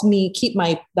helped me keep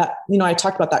I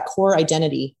talked about that core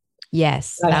identity.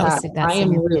 Yes. I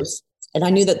am Ruth. And I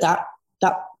knew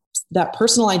that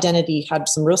personal identity had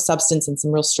some real substance and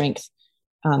some real strength.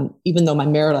 Even though my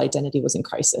marital identity was in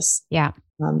crisis. Yeah.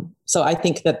 So I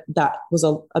think that was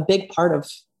a big part of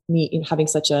me having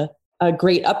such a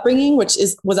great upbringing, which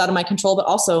was out of my control, but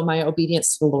also my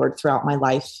obedience to the Lord throughout my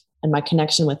life and my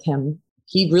connection with him.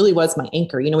 He really was my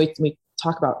anchor. We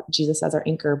talk about Jesus as our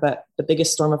anchor, but the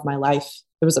biggest storm of my life,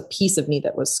 there was a piece of me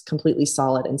that was completely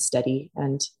solid and steady.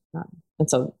 And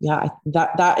so,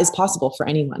 that is possible for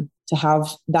anyone to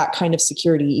have that kind of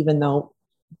security, even though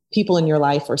people in your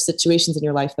life or situations in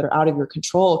your life that are out of your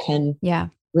control can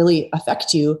really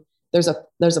affect you. There's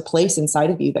a place inside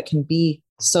of you that can be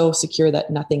so secure that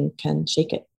nothing can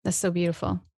shake it. That's so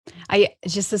beautiful.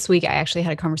 Just this week, I actually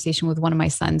had a conversation with one of my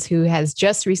sons who has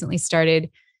just recently started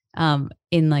on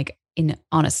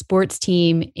a sports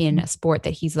team in a sport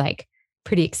that he's like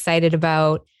pretty excited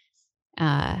about.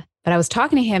 But I was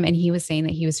talking to him and he was saying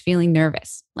that he was feeling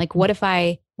nervous. Like, what if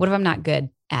I'm not good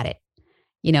at it?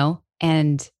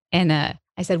 And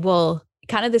I said, well,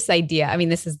 kind of this idea, I mean,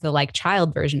 this is the like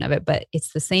child version of it, but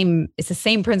it's the same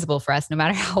principle for us, no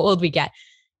matter how old we get.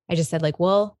 I just said like,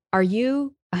 well,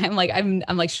 I'm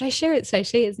like, should I share it? Should I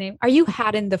say his name? Are you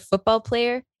Haddon, the football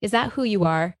player? Is that who you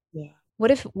are? Yeah.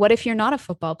 What if you're not a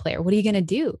football player? What are you going to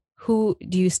do? Do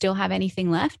you still have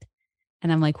anything left?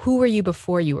 And I'm like, who were you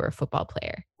before you were a football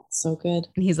player? So good.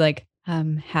 And he's like,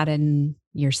 Haddon,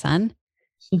 your son?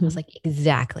 I was like,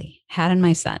 exactly. Haddon,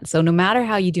 my son. So no matter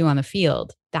how you do on the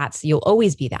field, you'll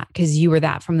always be that, because you were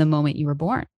that from the moment you were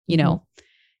born,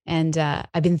 And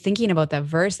I've been thinking about that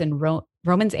verse in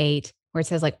Romans 8, where it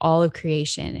says like all of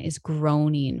creation is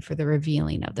groaning for the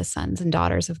revealing of the sons and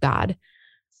daughters of God.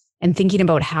 And thinking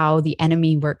about how the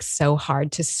enemy works so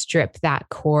hard to strip that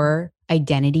core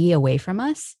identity away from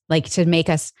us, like to make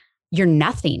us, you're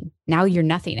nothing. Now you're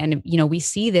nothing. And, we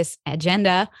see this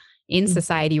agenda in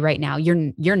society right now.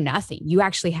 You're nothing. You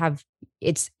actually have,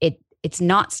 it's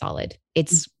not solid.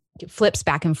 It flips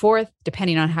back and forth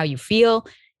depending on how you feel.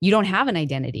 You don't have an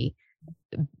identity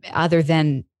other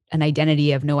than an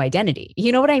identity of no identity.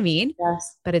 You know what I mean?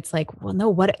 Yes. But it's like, well,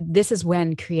 no, this is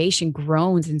when creation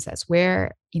groans and says,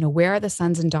 where are the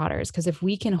sons and daughters? Because if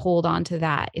we can hold on to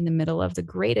that in the middle of the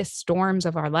greatest storms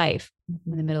of our life,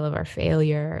 in the middle of our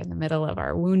failure, in the middle of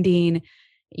our wounding,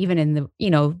 even in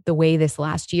the way this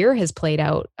last year has played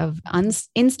out of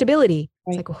instability,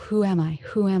 It's like, well, who am I?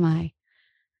 Who am I?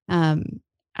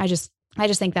 I just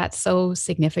think that's so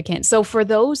significant. So for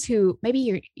those who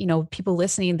maybe people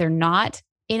listening, they're not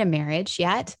in a marriage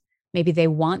yet. Maybe they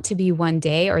want to be one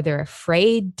day, or they're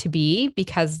afraid to be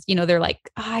because, they're like,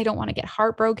 I don't want to get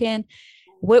heartbroken.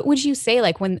 What would you say,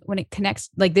 like when it connects,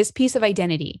 like this piece of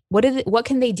identity, what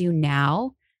can they do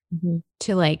now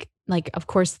to like, of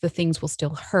course the things will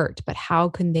still hurt, but how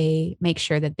can they make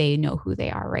sure that they know who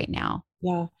they are right now?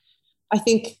 Yeah. I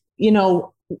think,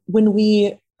 when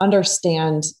we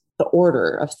understand the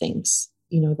order of things,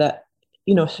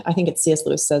 I think it's C.S.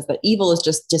 Lewis says that evil is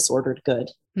just disordered good.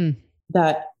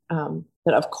 That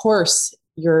of course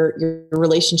your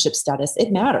relationship status,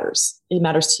 it matters. It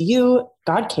matters to you.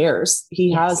 God cares.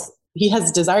 He has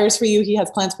desires for you. He has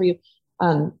plans for you.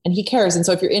 And he cares. And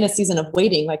so if you're in a season of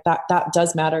waiting, like that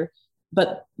does matter.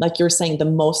 But like you're saying, the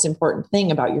most important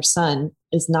thing about your son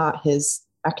is not his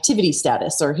activity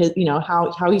status or his,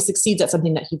 how he succeeds at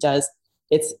something that he does.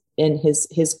 It's in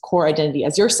his core identity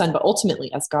as your son, but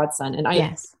ultimately as God's son. And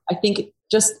I think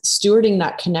just stewarding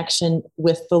that connection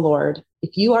with the Lord,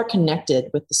 if you are connected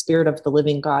with the Spirit of the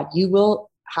living God, you will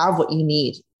have what you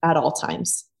need at all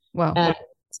times. Wow. And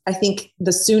I think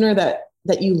the sooner that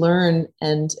you learn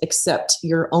and accept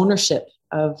your ownership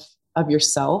of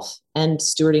yourself and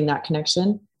stewarding that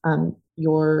connection,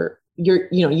 you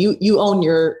own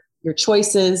your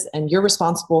choices and you're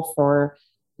responsible for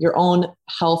your own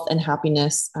health and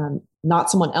happiness,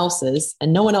 not someone else's,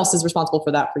 and no one else is responsible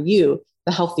for that for you,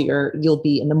 the healthier you'll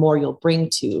be and the more you'll bring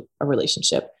to a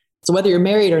relationship. So whether you're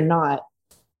married or not,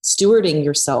 stewarding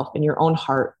yourself and your own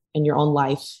heart and your own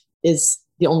life is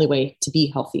the only way to be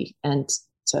healthy and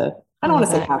to, I don't want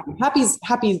to say happy.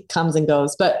 Happy comes and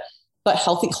goes, but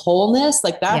healthy wholeness,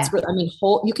 like that's really,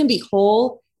 whole, you can be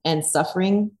whole and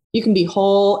suffering. You can be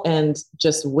whole and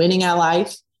just winning at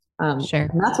life. Sure.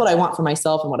 And that's what I want for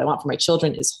myself and what I want for my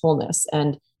children is wholeness.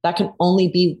 And that can only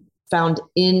be found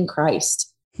in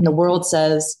Christ. And the world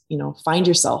says, find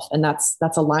yourself. And that's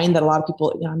a line that a lot of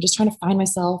people, I'm just trying to find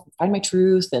myself, find my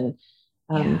truth. And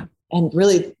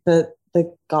really the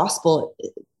gospel,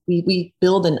 we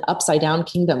build an upside down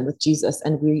kingdom with Jesus,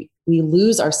 and we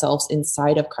lose ourselves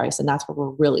inside of Christ. And that's where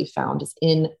we're really found, is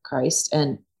in Christ.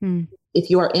 And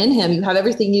if you are in him, you have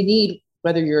everything you need,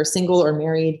 whether you're single or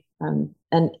married.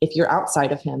 And if you're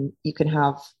outside of him, you can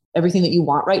have everything that you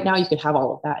want right now. You can have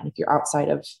all of that. And if you're outside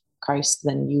of Christ,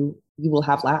 then you will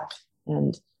have lack.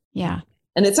 And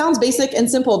it sounds basic and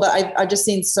simple, but I've just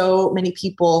seen so many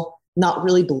people not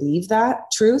really believe that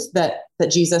truth, that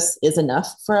Jesus is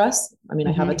enough for us.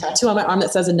 I have a tattoo on my arm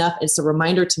that says enough. It's a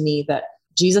reminder to me that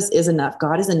Jesus is enough.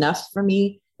 God is enough for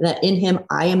me, and that in him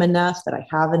I am enough, that I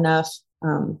have enough.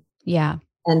 And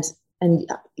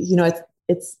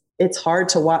it's hard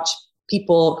to watch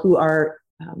people who are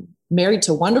married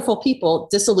to wonderful people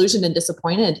disillusioned and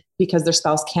disappointed because their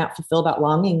spouse can't fulfill that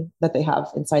longing that they have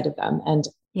inside of them. And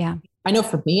I know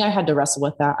for me, I had to wrestle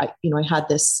with that. I had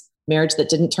this marriage that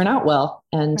didn't turn out well,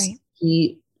 and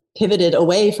he pivoted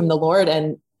away from the Lord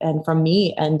and from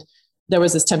me. And there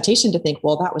was this temptation to think,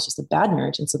 well, that was just a bad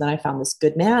marriage. And so then I found this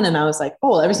good man, and I was like,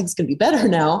 oh, well, everything's going to be better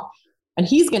now. And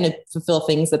he's going to fulfill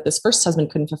things that this first husband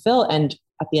couldn't fulfill. And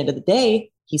at the end of the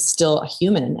day, he's still a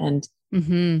human and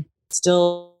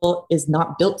still is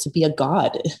not built to be a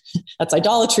God. That's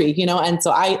idolatry, And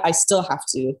so I still have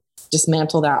to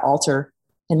dismantle that altar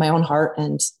in my own heart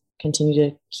and continue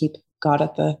to keep God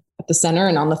at the center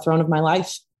and on the throne of my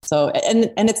life. So,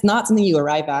 and it's not something you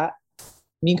arrive at.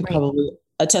 You can probably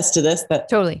attest to this, that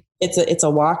totally it's a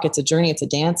walk, it's a journey, it's a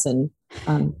dance. And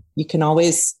you can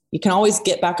always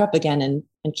get back up again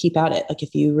and keep at it. Like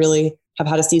if you really have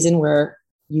had a season where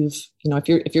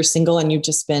if you're single and you've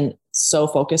just been so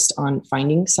focused on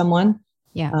finding someone,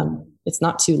 it's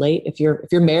not too late. If you're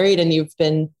married and you've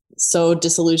been so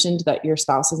disillusioned that your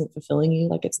spouse isn't fulfilling you,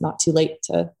 like it's not too late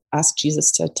to ask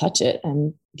Jesus to touch it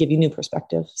and give you new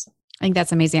perspective. So. I think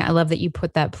that's amazing. I love that you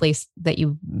put that place, that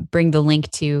you bring the link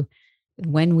to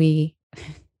when we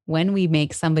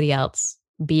make somebody else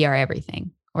be our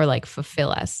everything or like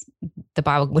fulfill us. The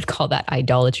Bible would call that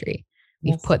idolatry.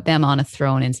 We've put them on a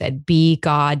throne and said, be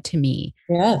God to me.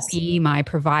 Yes. Be my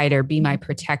provider, be my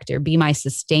protector, be my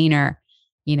sustainer,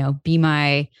 be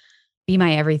my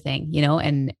everything,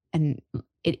 and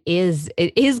it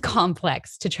is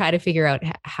complex to try to figure out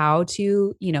how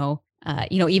to,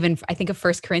 even I think of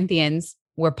 1 Corinthians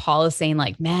where Paul is saying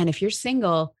like, man, if you're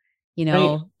single, you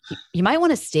might want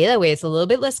to stay that way. It's a little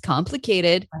bit less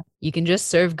complicated. You can just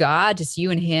serve God, just you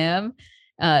and him.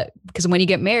 Because when you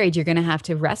get married, you're going to have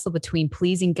to wrestle between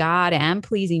pleasing God and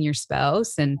pleasing your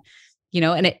spouse. And,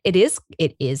 and it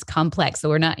is complex. So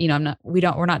we're not,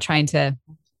 we're not trying to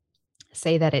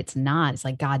say that it's not. It's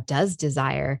like God does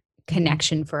desire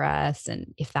connection for us.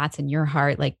 And if that's in your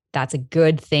heart, like that's a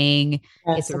good thing.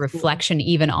 Yes, it's a reflection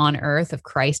even on earth of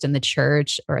Christ and the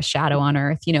church, or a shadow on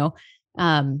earth,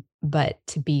 but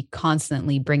to be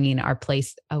constantly bringing our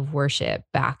place of worship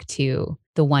back to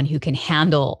the one who can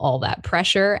handle all that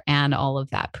pressure and all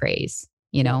of that praise,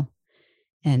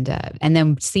 and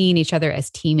then seeing each other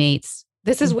as teammates.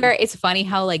 This is where it's funny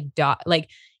how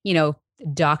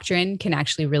doctrine can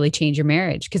actually really change your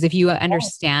marriage. Because if you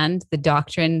understand the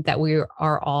doctrine that we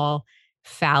are all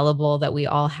fallible, that we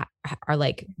all are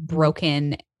like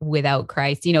broken without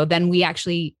Christ, then we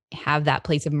actually have that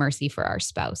place of mercy for our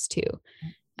spouse too.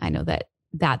 I know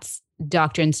that's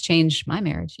doctrines changed my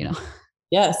marriage,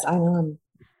 Yes, I know.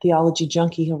 theology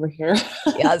junkie over here.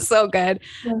 Yeah, so good.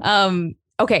 Yeah.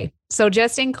 Okay. So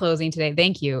just in closing today,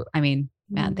 thank you. I mean,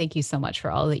 man, thank you so much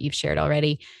for all that you've shared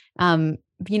already.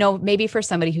 Maybe for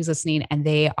somebody who's listening and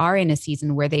they are in a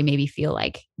season where they maybe feel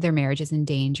like their marriage is in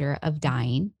danger of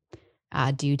dying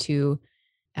due to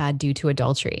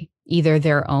adultery, either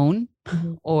their own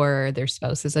or their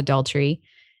spouse's adultery.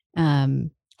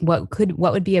 What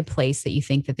would be a place that you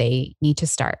think that they need to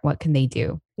start? What can they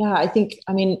do? Yeah,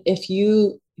 I mean, if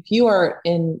you are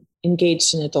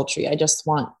engaged in adultery, I just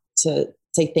want to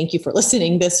say thank you for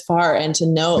listening this far and to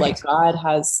know like God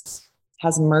has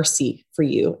mercy for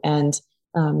you and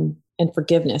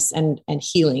forgiveness and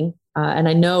healing. And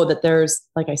I know that there's,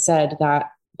 like I said,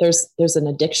 that there's an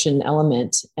addiction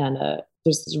element and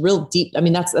there's this real deep, I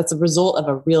mean, that's a result of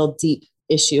a real deep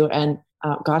issue. And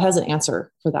God has an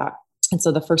answer for that. And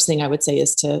so the first thing I would say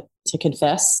is to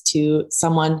confess to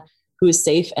someone who is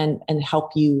safe and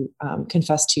help you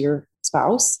confess to your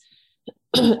spouse.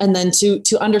 And then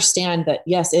to understand that,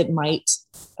 yes, it might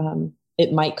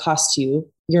cost you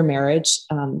your marriage,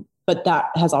 but that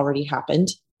has already happened,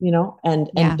 and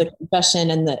the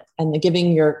confession and the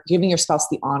giving your spouse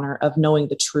the honor of knowing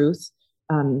the truth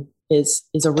is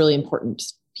a really important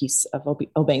piece of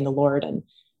obeying the Lord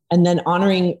and then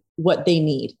honoring what they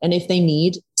need. And if they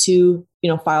need to,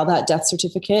 file that death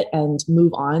certificate and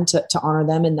move on to honor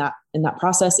them in that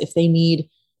process, if they need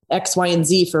X, Y, and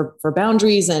Z for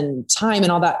boundaries and time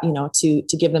and all that,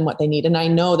 to give them what they need. And I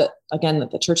know that, again,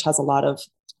 that the church has a lot of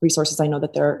resources. I know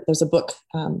that there's a book,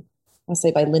 I'll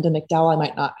say by Linda McDowell. I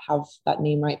might not have that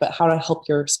name right, but How to Help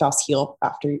Your Spouse Heal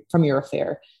from Your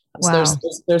Affair. Wow. So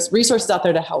there's resources out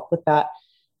there to help with that.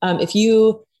 If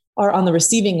you are on the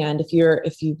receiving end,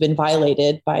 if you've been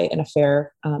violated by an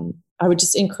affair, I would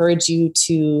just encourage you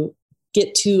to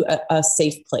get to a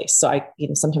safe place. So I,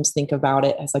 sometimes think about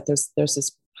it as like there's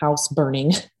this house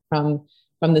burning from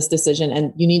this decision,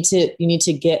 and you need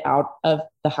to get out of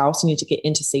the house. You need to get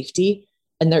into safety,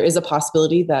 and there is a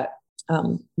possibility that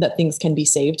things can be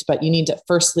saved, but you need to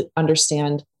first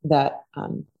understand that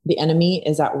the enemy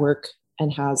is at work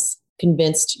and has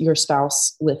convinced your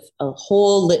spouse with a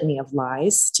whole litany of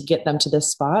lies to get them to this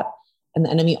spot. And the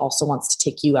enemy also wants to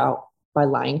take you out by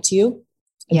lying to you.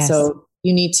 And yes. So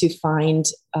you need to find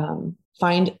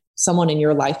someone in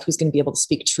your life who's going to be able to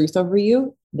speak truth over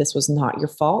you. This was not your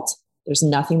fault. There's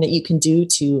nothing that you can do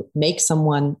to make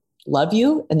someone love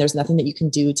you. And there's nothing that you can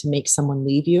do to make someone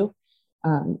leave you.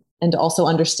 And to also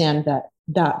understand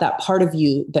that part of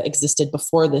you that existed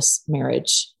before this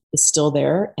marriage is still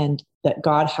there, and that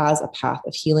God has a path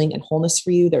of healing and wholeness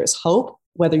for you. There is hope,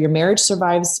 whether your marriage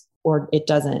survives or it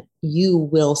doesn't, you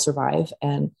will survive.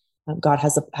 And God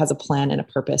has a plan and a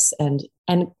purpose, and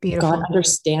Beautiful. God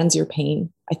understands your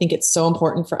pain. I think it's so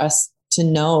important for us to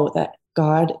know that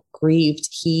God grieved.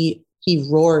 He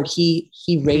roared, he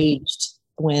raged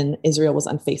when Israel was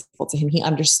unfaithful to him. He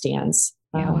understands.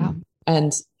 Wow.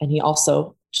 And he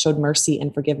also showed mercy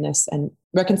and forgiveness, and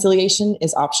reconciliation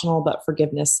is optional, but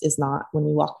forgiveness is not. When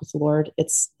we walk with the Lord,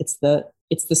 it's the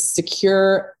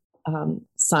secure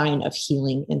sign of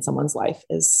healing in someone's life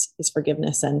is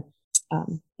forgiveness. And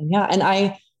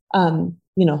I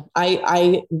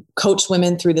coach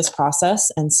women through this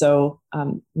process. And so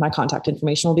my contact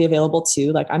information will be available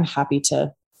too. Like, I'm happy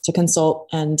to consult.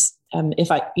 And if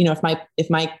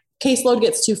my caseload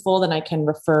gets too full, then I can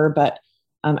refer. But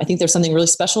I think there's something really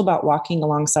special about walking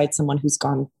alongside someone who's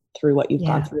gone through what you've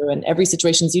gone through, and every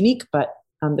situation is unique, but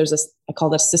I call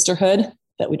that a sisterhood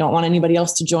that we don't want anybody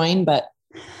else to join, but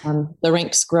the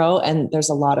ranks grow, and there's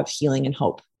a lot of healing and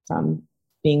hope from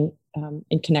being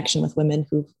in connection with women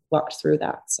who've walked through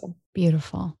that. So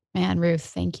beautiful, man. Ruth,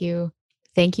 thank you.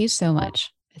 Thank you so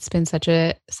much. It's been such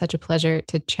a pleasure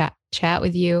to chat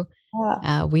with you.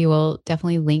 Yeah. We will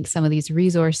definitely link some of these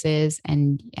resources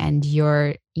and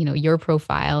your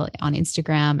profile on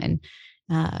Instagram and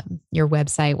your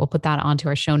website. We'll put that onto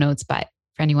our show notes. But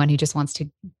for anyone who just wants to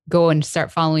go and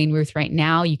start following Ruth right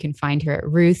now, you can find her at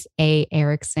Ruth A.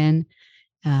 Erickson.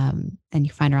 And you can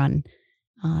find her on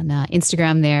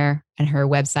Instagram there. And her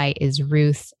website is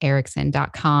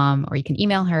rutherickson.com, or you can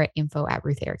email her at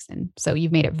info@rutherickson. So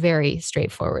you've made it very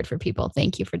straightforward for people.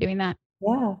 Thank you for doing that.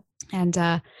 Yeah.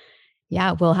 And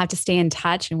we'll have to stay in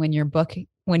touch. And when your book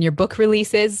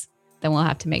releases, then we'll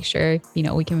have to make sure,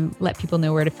 we can let people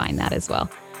know where to find that as well.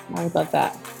 I would love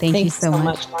that. Thanks you so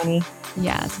much, Bonnie.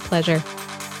 Yeah, it's a pleasure.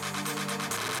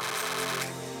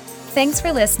 Thanks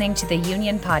for listening to the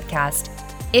Union Podcast.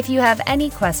 If you have any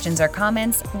questions or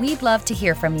comments, we'd love to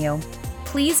hear from you.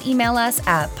 Please email us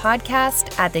at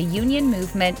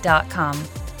podcast@theunionmovement.com.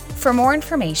 For more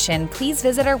information, please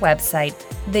visit our website,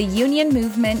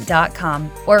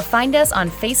 theunionmovement.com or find us on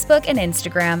Facebook and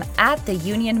Instagram at The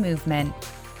Union Movement.